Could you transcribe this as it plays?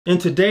In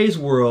today's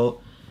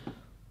world,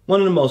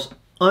 one of the most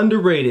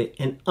underrated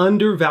and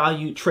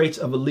undervalued traits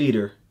of a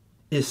leader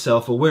is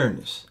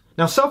self-awareness.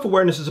 Now,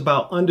 self-awareness is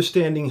about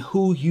understanding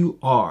who you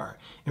are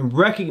and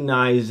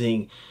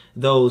recognizing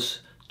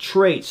those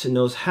traits and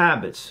those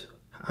habits,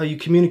 how you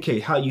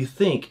communicate, how you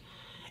think,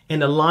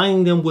 and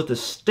aligning them with a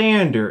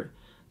standard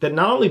that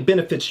not only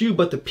benefits you,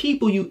 but the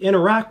people you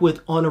interact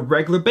with on a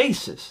regular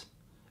basis.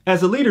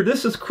 As a leader,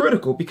 this is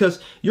critical because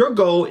your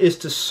goal is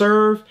to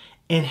serve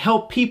and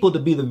help people to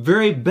be the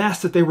very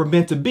best that they were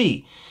meant to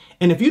be.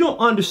 And if you don't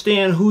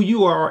understand who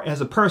you are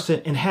as a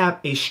person and have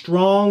a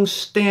strong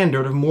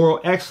standard of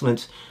moral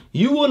excellence,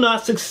 you will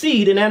not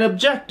succeed in that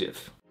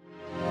objective.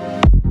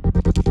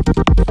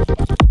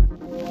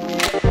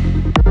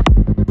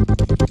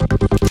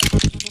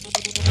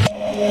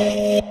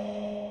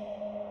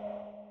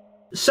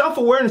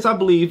 Self-awareness, I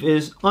believe,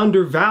 is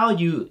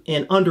undervalued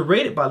and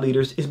underrated by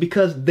leaders is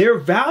because their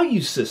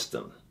value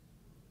system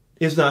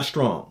is not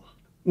strong.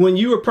 When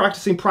you are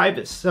practicing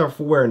private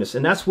self-awareness,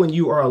 and that's when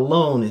you are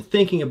alone and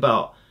thinking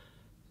about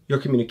your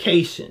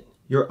communication,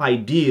 your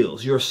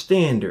ideals, your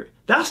standard,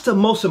 that's the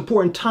most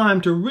important time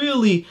to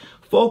really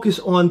focus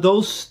on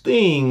those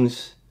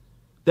things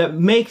that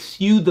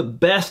makes you the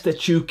best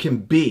that you can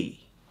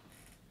be.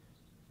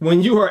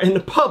 When you are in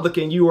the public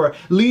and you are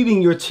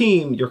leading your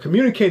team, you're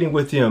communicating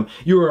with them,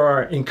 you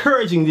are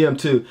encouraging them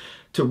to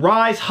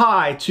rise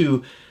high,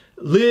 to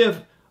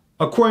live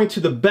according to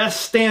the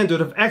best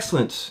standard of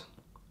excellence.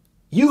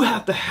 You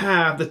have to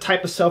have the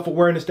type of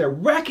self-awareness that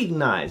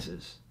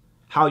recognizes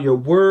how your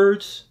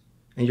words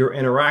and your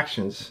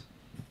interactions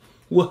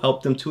will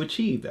help them to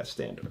achieve that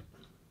standard.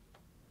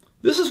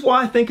 This is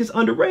why I think it's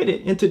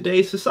underrated in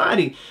today's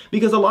society,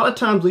 because a lot of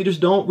times leaders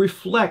don't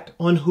reflect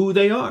on who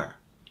they are.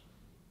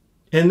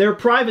 In their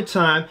private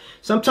time,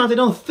 sometimes they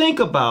don't think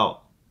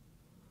about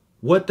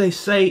what they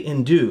say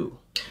and do.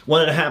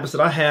 One of the habits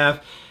that I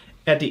have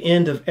at the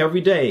end of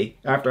every day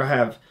after I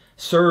have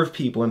served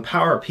people,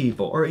 empowered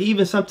people, or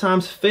even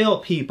sometimes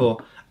failed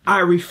people, I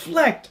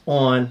reflect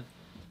on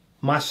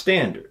my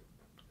standard.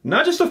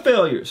 Not just the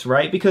failures,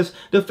 right? Because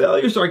the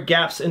failures are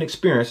gaps in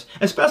experience,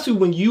 especially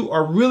when you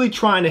are really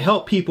trying to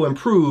help people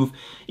improve.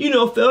 You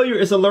know, failure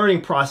is a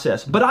learning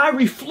process, but I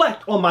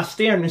reflect on my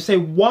standard and say,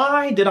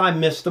 why did I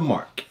miss the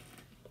mark?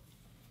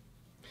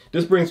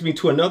 This brings me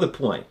to another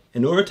point.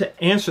 In order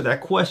to answer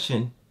that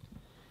question,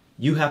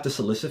 you have to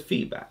solicit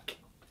feedback.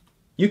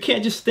 You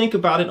can't just think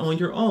about it on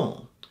your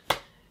own.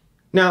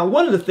 Now,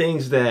 one of the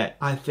things that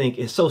I think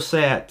is so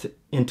sad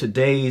in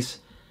today's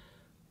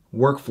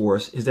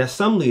workforce is that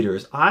some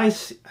leaders, I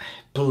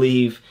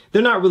believe,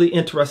 they're not really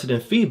interested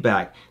in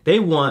feedback. They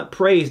want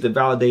praise to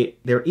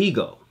validate their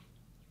ego.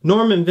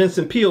 Norman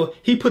Vincent Peale,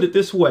 he put it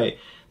this way: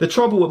 the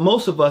trouble with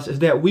most of us is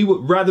that we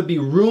would rather be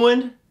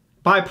ruined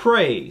by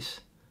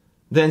praise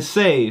than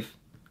saved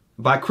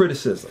by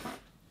criticism.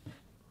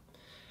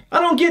 I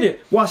don't get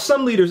it why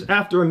some leaders,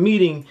 after a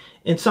meeting,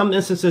 in some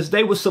instances,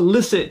 they would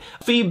solicit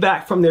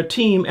feedback from their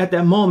team at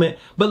that moment,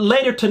 but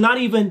later to not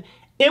even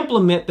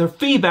implement the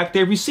feedback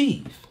they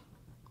receive.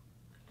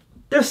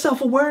 Their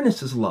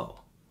self-awareness is low.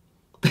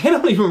 They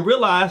don't even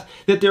realize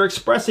that they're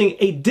expressing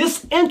a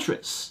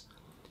disinterest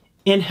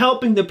in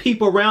helping the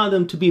people around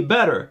them to be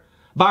better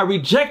by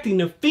rejecting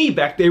the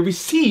feedback they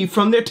receive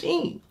from their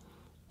team.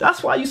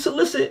 That's why you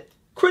solicit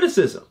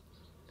criticism.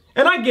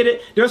 And I get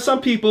it. There are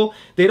some people,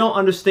 they don't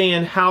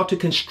understand how to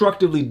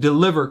constructively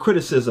deliver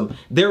criticism.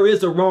 There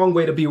is a wrong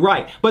way to be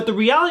right. But the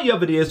reality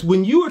of it is,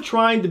 when you are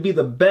trying to be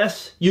the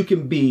best you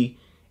can be,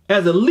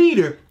 as a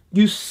leader,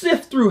 you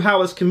sift through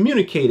how it's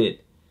communicated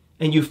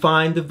and you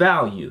find the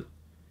value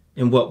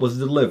in what was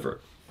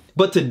delivered.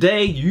 But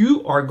today,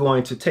 you are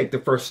going to take the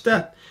first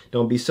step.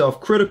 Don't be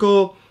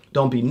self-critical.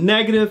 Don't be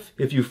negative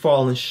if you've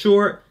fallen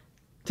short.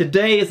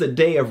 Today is a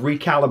day of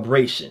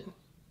recalibration.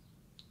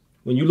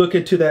 When you look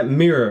into that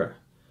mirror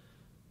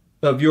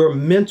of your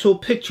mental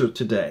picture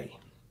today,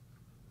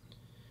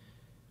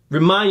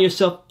 remind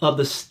yourself of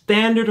the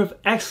standard of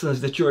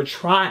excellence that you're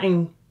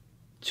trying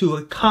to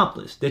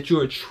accomplish, that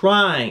you're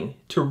trying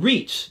to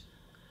reach,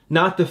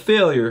 not the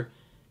failure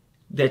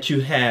that you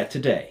had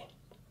today.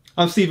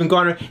 I'm Stephen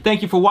Garner.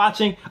 Thank you for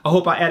watching. I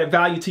hope I added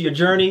value to your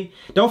journey.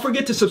 Don't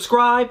forget to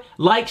subscribe,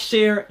 like,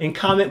 share, and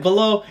comment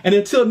below. And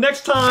until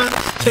next time,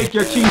 take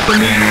your cue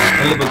from me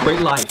and live a great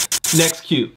life. NEXCUE.